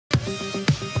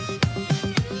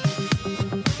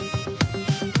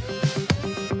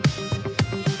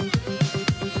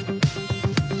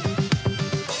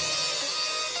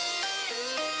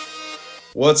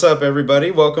What's up, everybody?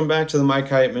 Welcome back to the Mike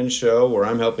Heitman Show, where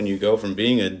I'm helping you go from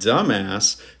being a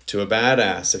dumbass to a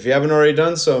badass. If you haven't already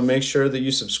done so, make sure that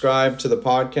you subscribe to the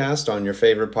podcast on your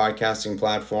favorite podcasting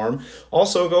platform.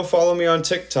 Also, go follow me on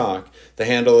TikTok. The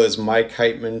handle is Mike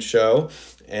Heitman Show,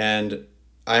 and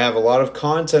I have a lot of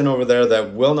content over there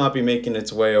that will not be making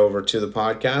its way over to the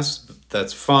podcast.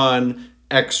 That's fun,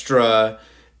 extra,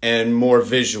 and more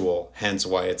visual, hence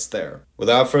why it's there.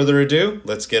 Without further ado,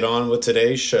 let's get on with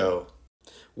today's show.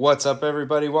 What's up,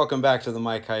 everybody? Welcome back to the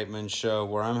Mike Heitman Show,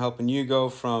 where I'm helping you go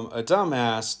from a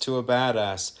dumbass to a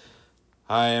badass.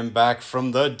 I am back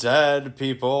from the dead,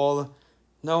 people.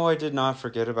 No, I did not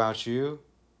forget about you.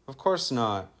 Of course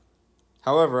not.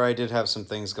 However, I did have some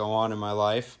things go on in my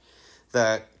life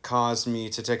that caused me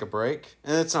to take a break.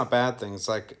 And it's not bad things.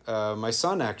 Like my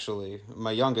son, actually,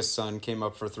 my youngest son, came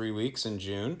up for 3 weeks in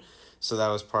June. So that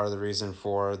was part of the reason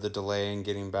for the delay in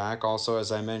getting back. Also,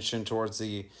 as I mentioned towards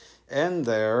the end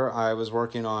there, I was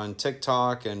working on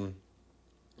TikTok and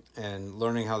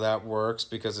learning how that works,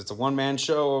 because it's a one-man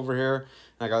show over here.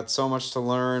 I got so much to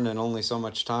learn and only so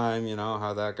much time, you know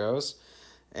how that goes.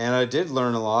 And I did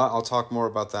learn a lot. I'll talk more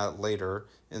about that later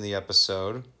in the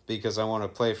episode, because I want to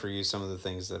play for you some of the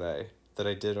things that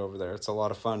I did over there. It's a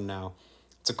lot of fun now.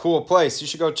 It's a cool place. You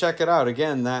should go check it out.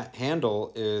 Again, that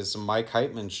handle is Mike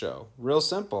Heitman Show. Real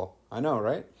simple. I know,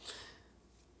 right?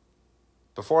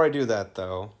 Before I do that,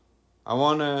 though, I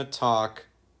want to talk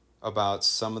about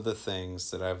some of the things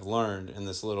that I've learned in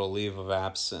this little leave of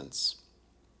absence.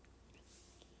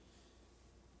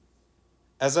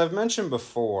 As I've mentioned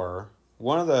before,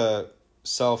 one of the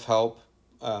self-help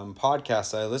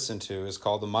podcasts I listen to is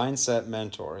called The Mindset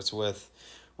Mentor. It's with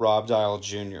Rob Dial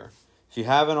Jr. If you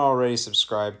haven't already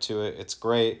subscribed to it, it's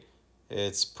great.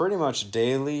 It's pretty much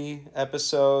daily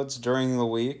episodes during the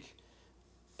week.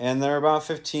 And they're about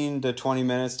 15 to 20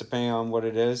 minutes, depending on what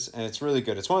it is. And it's really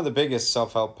good. It's one of the biggest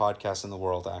self-help podcasts in the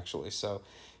world, actually. So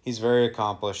he's very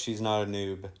accomplished. He's not a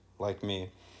noob like me.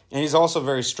 And he's also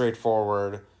very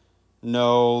straightforward.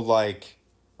 No,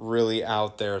 really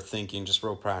out there thinking, just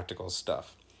real practical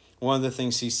stuff. One of the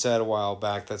things he said a while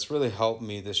back that's really helped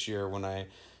me this year when I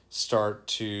start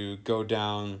to go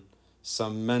down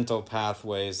some mental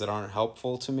pathways that aren't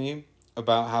helpful to me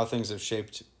about how things have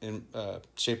shaped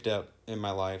up in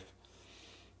my life.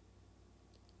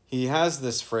 He has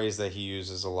this phrase that he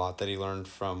uses a lot that he learned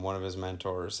from one of his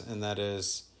mentors, and that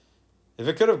is, if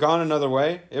it could have gone another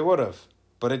way, it would have,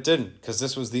 but it didn't, because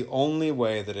this was the only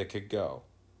way that it could go.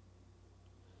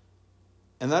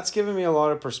 And that's given me a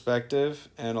lot of perspective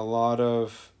and a lot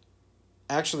of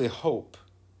actually hope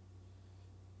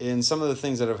in some of the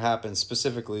things that have happened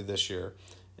specifically this year.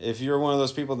 If you're one of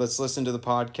those people that's listened to the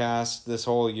podcast this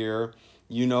whole year,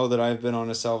 you know that I've been on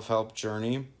a self-help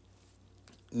journey,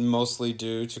 mostly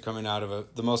due to coming out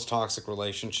of the most toxic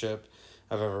relationship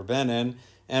I've ever been in,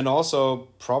 and also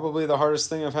probably the hardest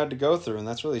thing I've had to go through, and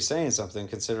that's really saying something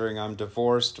considering I'm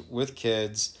divorced with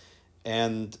kids,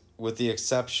 and with the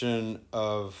exception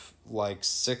of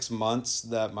 6 months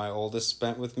that my oldest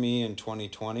spent with me in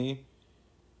 2020,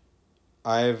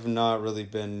 I've not really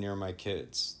been near my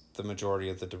kids the majority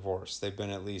of the divorce. They've been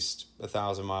at least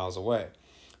 1,000 miles away.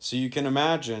 So you can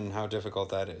imagine how difficult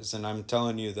that is. And I'm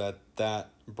telling you that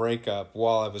breakup,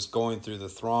 while I was going through the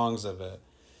throngs of it,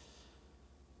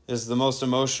 is the most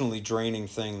emotionally draining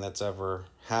thing that's ever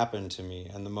happened to me,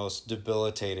 and the most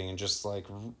debilitating, and just like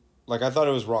I thought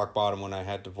it was rock bottom when I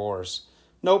had divorce.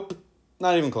 Nope,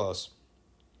 not even close.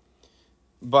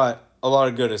 But a lot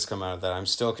of good has come out of that. I'm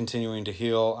still continuing to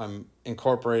heal. I'm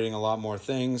incorporating a lot more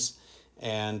things,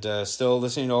 and still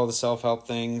listening to all the self-help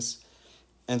things.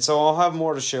 And so I'll have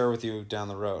more to share with you down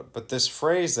the road. But this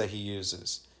phrase that he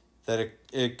uses, that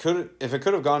it could, if it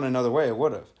could have gone another way, it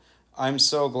would have. I'm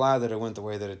so glad that it went the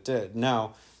way that it did.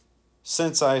 Now,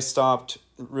 since I stopped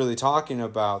really talking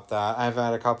about that, I've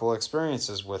had a couple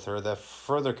experiences with her that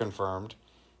further confirmed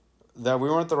that we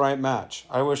weren't the right match.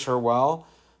 I wish her well.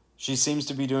 She seems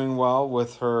to be doing well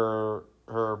with her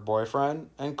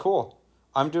boyfriend, and cool.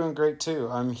 I'm doing great too.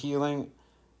 I'm healing.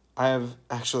 I have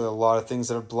actually a lot of things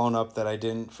that have blown up that I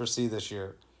didn't foresee this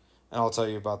year, and I'll tell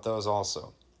you about those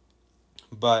also.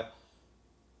 But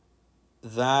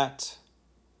that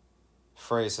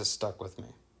phrase has stuck with me,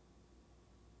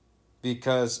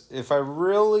 because if I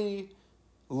really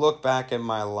look back at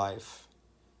my life,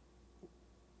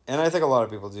 and I think a lot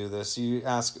of people do this, you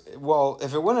ask, well,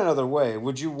 if it went another way,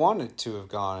 would you want it to have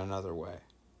gone another way?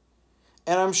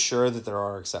 And I'm sure that there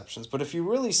are exceptions, but if you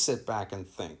really sit back and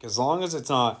think, as long as it's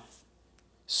not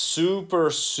super,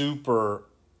 super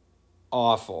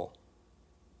awful,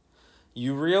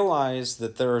 you realize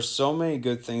that there are so many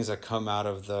good things that come out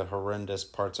of the horrendous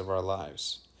parts of our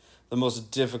lives, the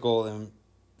most difficult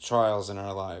trials in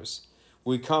our lives.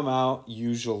 We come out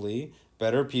usually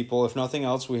better people. If nothing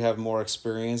else, we have more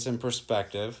experience and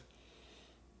perspective.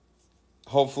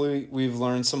 Hopefully, we've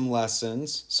learned some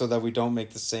lessons so that we don't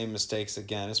make the same mistakes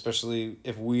again, especially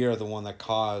if we are the one that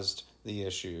caused the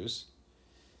issues.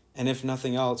 And if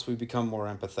nothing else, we become more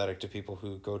empathetic to people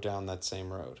who go down that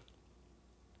same road.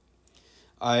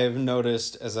 I've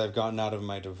noticed as I've gotten out of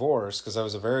my divorce, because I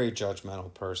was a very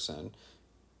judgmental person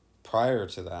prior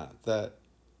to that, that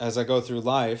as I go through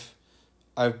life,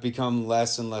 I've become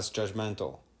less and less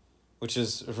judgmental, which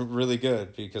is really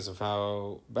good because of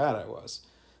how bad I was.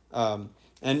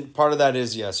 And part of that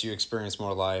is, yes, you experience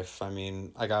more life. I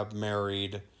mean, I got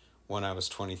married when I was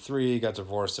 23, got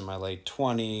divorced in my late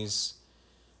 20s.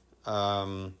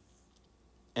 And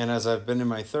as I've been in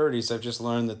my 30s, I've just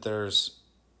learned that there's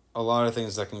a lot of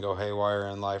things that can go haywire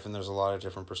in life, and there's a lot of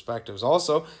different perspectives.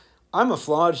 Also, I'm a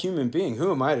flawed human being.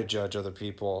 Who am I to judge other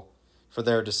people for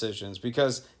their decisions?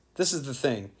 Because this is the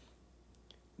thing.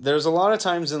 There's a lot of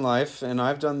times in life, and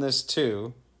I've done this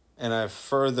too, and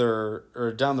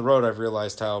down the road, I've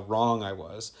realized how wrong I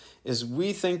was, is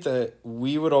we think that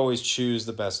we would always choose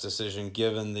the best decision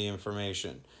given the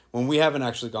information when we haven't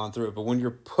actually gone through it. But when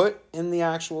you're put in the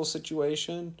actual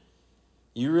situation,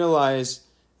 you realize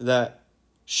that,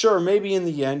 sure, maybe in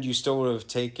the end you still would have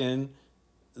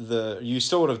you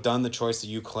still would have done the choice that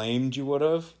you claimed you would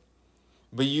have,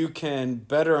 but you can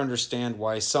better understand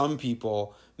why some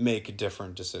people make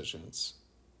different decisions.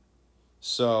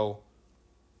 So,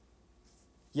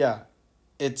 yeah,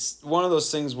 it's one of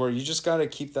those things where you just got to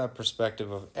keep that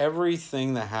perspective of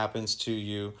everything that happens to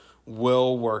you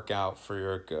will work out for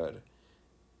your good.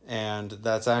 And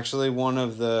that's actually one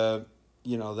of the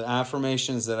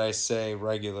affirmations that I say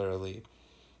regularly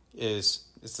is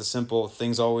it's the simple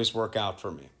things always work out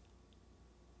for me.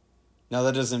 Now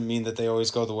that doesn't mean that they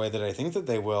always go the way that I think that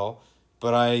they will,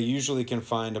 but I usually can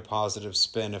find a positive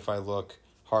spin if I look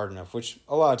hard enough, which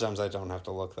a lot of times I don't have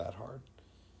to look that hard.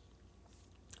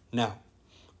 Now,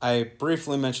 I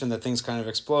briefly mentioned that things kind of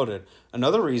exploded.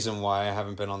 Another reason why I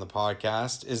haven't been on the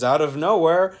podcast is out of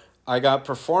nowhere, I got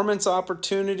performance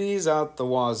opportunities out the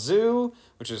wazoo,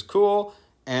 which is cool,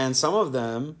 and some of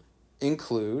them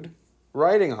include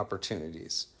writing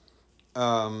opportunities.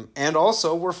 And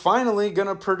also, we're finally going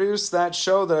to produce that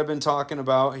show that I've been talking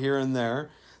about here and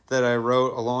there that I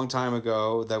wrote a long time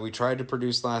ago that we tried to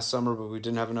produce last summer, but we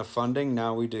didn't have enough funding.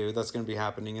 Now we do. That's going to be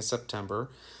happening in September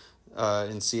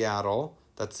in Seattle.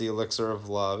 That's the Elixir of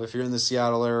Love. If you're in the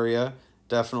Seattle area,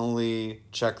 definitely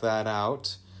check that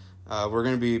out. We're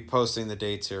going to be posting the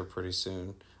dates here pretty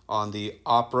soon on the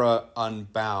Opera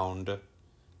Unbound.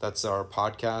 That's our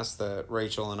podcast that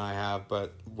Rachel and I have,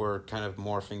 but we're kind of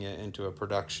morphing it into a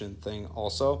production thing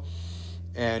also.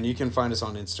 And you can find us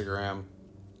on Instagram,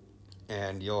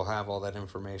 and you'll have all that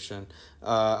information.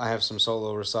 I have some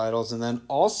solo recitals. And then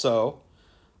also,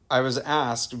 I was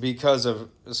asked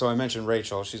so I mentioned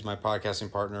Rachel, she's my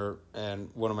podcasting partner and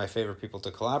one of my favorite people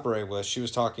to collaborate with. She was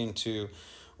talking to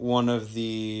one of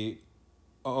the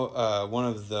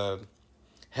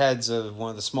heads of one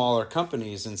of the smaller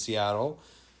companies in Seattle,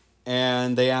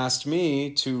 and they asked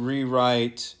me to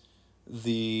rewrite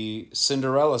the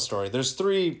Cinderella story. There's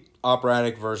 3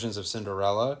 operatic versions of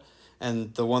Cinderella,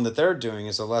 and the one that they're doing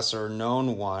is a lesser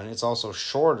known one. It's also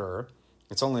shorter.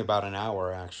 It's only about an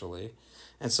hour, actually.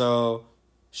 And so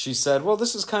she said, well,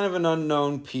 this is kind of an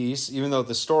unknown piece, even though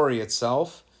the story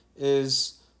itself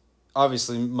is,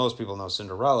 obviously, most people know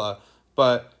Cinderella,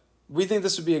 but we think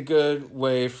this would be a good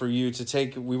way for you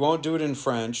to we won't do it in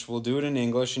French, we'll do it in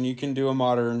English, and you can do a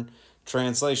modern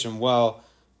translation. Well,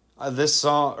 this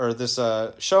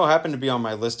show happened to be on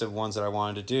my list of ones that I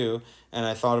wanted to do, and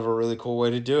I thought of a really cool way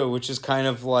to do it, which is kind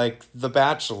of like The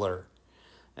Bachelor.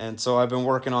 And so I've been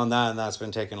working on that, and that's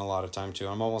been taking a lot of time too.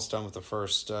 I'm almost done with the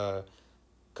first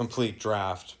complete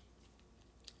draft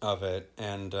of it,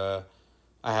 and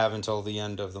I have until the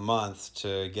end of the month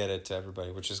to get it to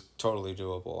everybody, which is totally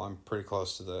doable. I'm pretty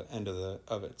close to the end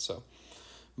of it. So,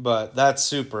 but that's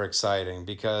super exciting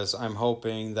because I'm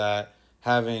hoping that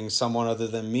having someone other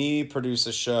than me produce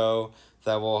a show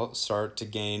that will start to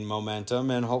gain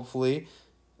momentum, and hopefully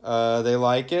they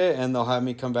like it and they'll have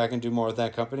me come back and do more with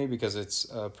that company because it's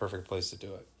a perfect place to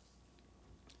do it.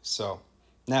 So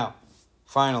now,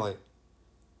 finally,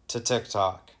 to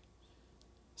TikTok.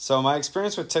 So my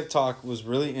experience with TikTok was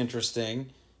really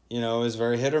interesting. It was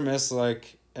very hit or miss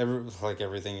like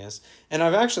everything is. And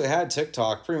I've actually had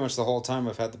TikTok pretty much the whole time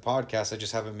I've had the podcast. I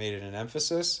just haven't made it an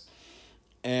emphasis.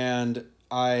 And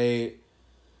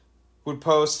would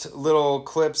post little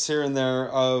clips here and there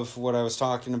of what I was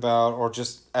talking about or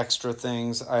just extra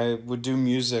things. I would do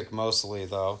music mostly,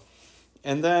 though.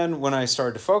 And then when I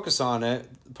started to focus on it,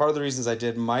 part of the reasons I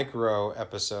did micro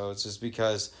episodes is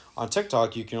because on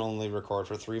TikTok you can only record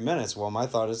for 3 minutes. Well, my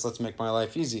thought is, let's make my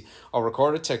life easy. I'll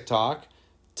record a TikTok,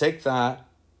 take that,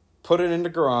 put it into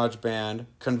GarageBand,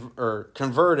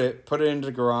 convert it, put it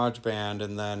into GarageBand,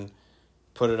 and then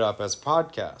put it up as a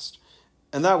podcast.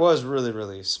 And that was really,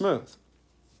 really smooth.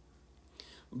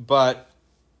 But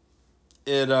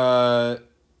it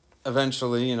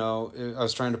eventually, I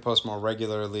was trying to post more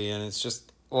regularly, and it's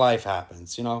just life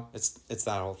happens, It's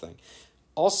that whole thing.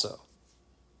 Also,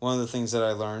 one of the things that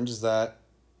I learned is that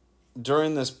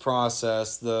during this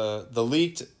process, the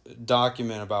leaked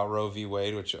document about Roe v.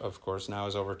 Wade, which of course now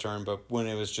is overturned, but when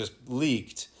it was just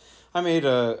leaked, I made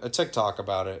a TikTok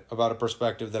about it, about a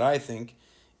perspective that I think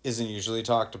isn't usually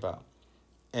talked about.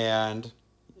 And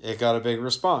it got a big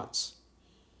response.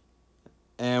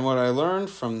 And what I learned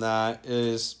from that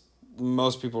is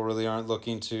most people really aren't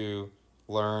looking to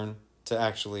learn, to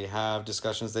actually have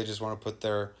discussions. They just want to put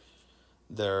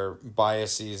their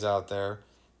biases out there.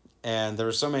 And there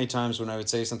were so many times when I would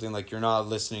say something like, "You're not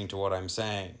listening to what I'm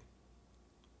saying."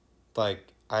 Like,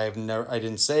 I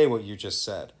didn't say what you just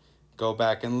said. Go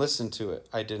back and listen to it.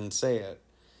 I didn't say it.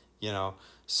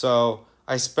 So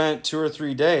I spent 2 or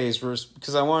 3 days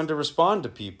because I wanted to respond to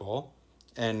people,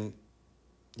 and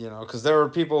because there were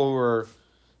people who were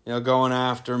going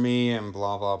after me and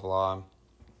blah blah blah.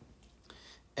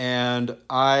 And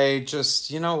I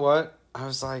just, what, I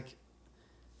was like,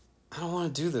 I don't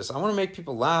want to do this. I want to make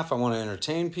people laugh. I want to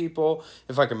entertain people.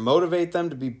 If I can motivate them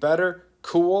to be better,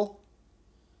 cool.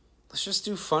 Let's just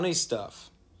do funny stuff.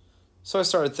 So I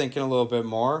started thinking a little bit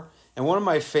more. And one of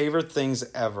my favorite things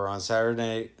ever on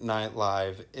Saturday Night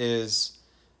Live is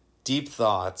Deep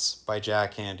Thoughts by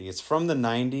Jack Handey. It's from the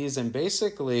 90s. And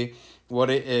basically what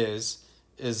it is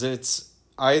it's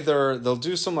either they'll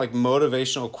do some like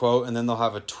motivational quote and then they'll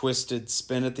have a twisted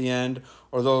spin at the end,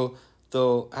 or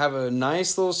they'll have a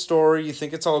nice little story, you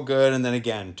think it's all good, and then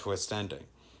again, twist ending.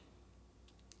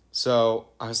 So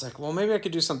I was like, well, maybe I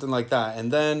could do something like that.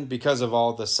 And then because of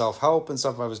all the self-help and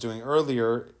stuff I was doing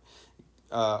earlier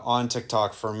on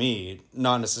TikTok for me,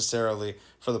 not necessarily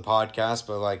for the podcast,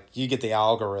 but like you get the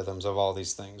algorithms of all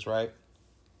these things, right?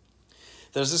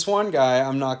 There's this one guy,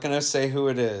 I'm not going to say who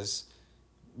it is,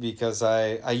 because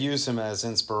I use him as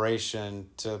inspiration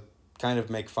to kind of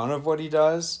make fun of what he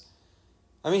does.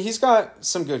 I mean, he's got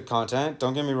some good content,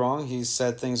 don't get me wrong. He's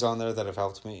said things on there that have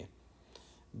helped me.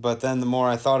 But then the more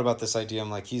I thought about this idea, I'm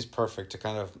like, he's perfect to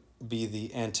kind of be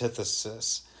the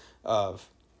antithesis of.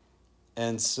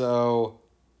 And so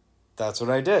that's what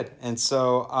I did. And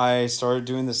so I started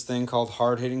doing this thing called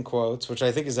hard-hitting quotes, which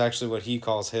I think is actually what he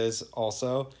calls his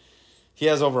also. He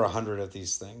has over 100 of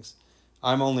these things.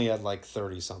 I'm only at like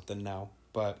 30-something now.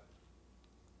 But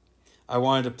I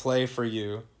wanted to play for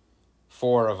you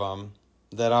 4 of them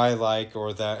that I like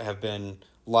or that have been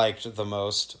liked the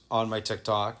most on my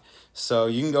TikTok. So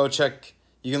you can go check,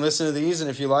 you can listen to these, and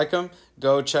if you like them,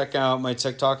 go check out my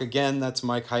TikTok. Again, that's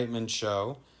Mike Heitman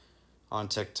Show on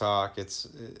TikTok. It's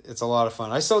a lot of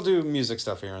fun. I still do music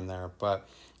stuff here and there, but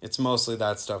it's mostly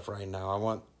that stuff right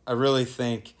now. I really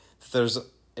think that there's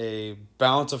a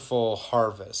bountiful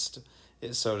harvest,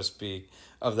 so to speak,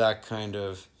 of that kind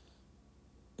of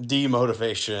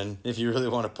demotivation, if you really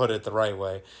want to put it the right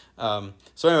way.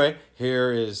 So anyway,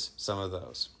 here is some of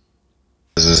those.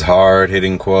 This is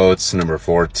hard-hitting quotes number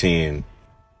 14.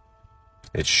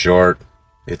 It's short,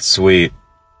 it's sweet,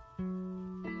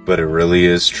 but it really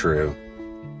is true.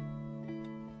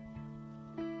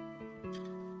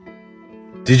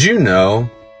 Did you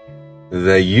know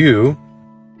that you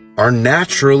are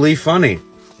naturally funny?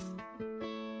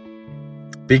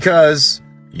 Because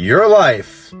your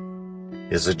life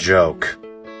is a joke.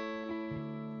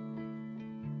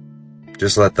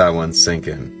 Just let that one sink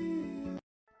in.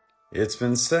 It's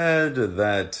been said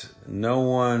that no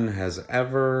one has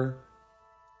ever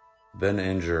been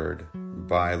injured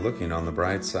by looking on the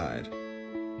bright side.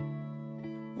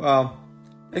 Well,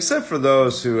 except for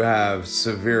those who have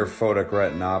severe photic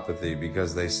retinopathy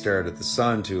because they stared at the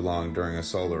sun too long during a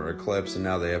solar eclipse and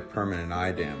now they have permanent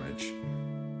eye damage.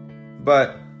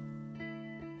 But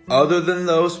other than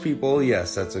those people,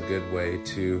 yes, that's a good way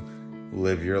to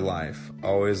live your life.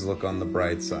 Always look on the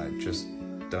bright side. Just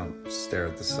don't stare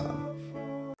at the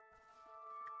sun.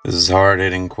 This is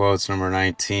hard-hitting quotes number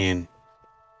 19.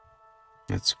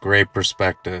 It's great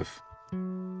perspective.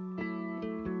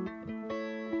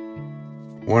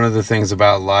 One of the things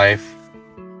about life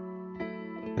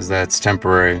is that it's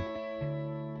temporary.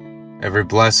 Every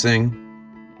blessing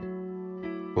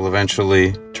will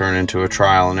eventually turn into a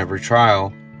trial, and every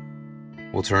trial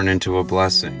will turn into a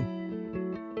blessing.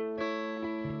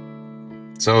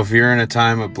 So if you're in a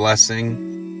time of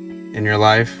blessing in your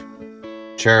life,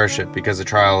 cherish it because a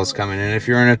trial is coming. And if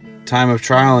you're in a time of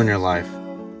trial in your life,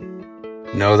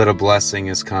 know that a blessing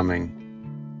is coming.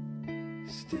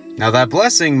 Now that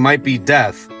blessing might be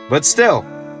death, but still,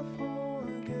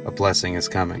 a blessing is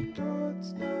coming.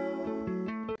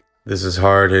 This is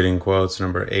hard-hitting quotes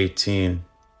number 18.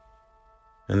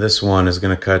 And this one is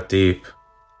going to cut deep.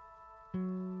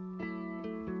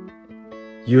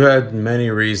 You had many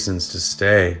reasons to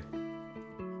stay,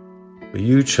 but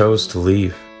you chose to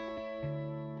leave.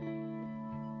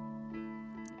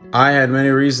 I had many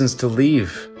reasons to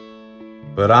leave,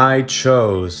 but I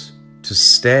chose to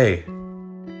stay.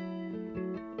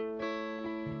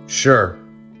 Sure,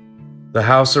 the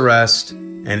house arrest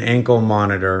and ankle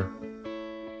monitor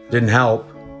didn't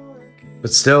help,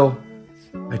 but still,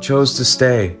 I chose to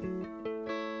stay.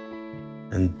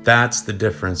 And that's the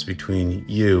difference between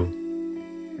you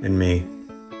and me.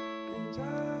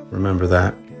 Remember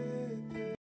that.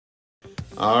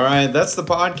 All right, that's the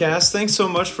podcast. Thanks so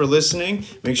much for listening.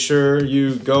 Make sure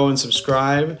you go and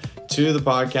subscribe to the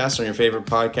podcast on your favorite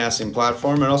podcasting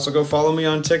platform, and also go follow me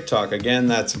on TikTok. Again,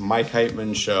 that's Mike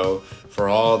Heitman Show for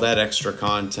all that extra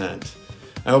content.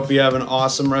 I hope you have an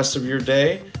awesome rest of your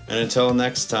day, and until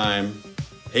next time,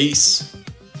 peace.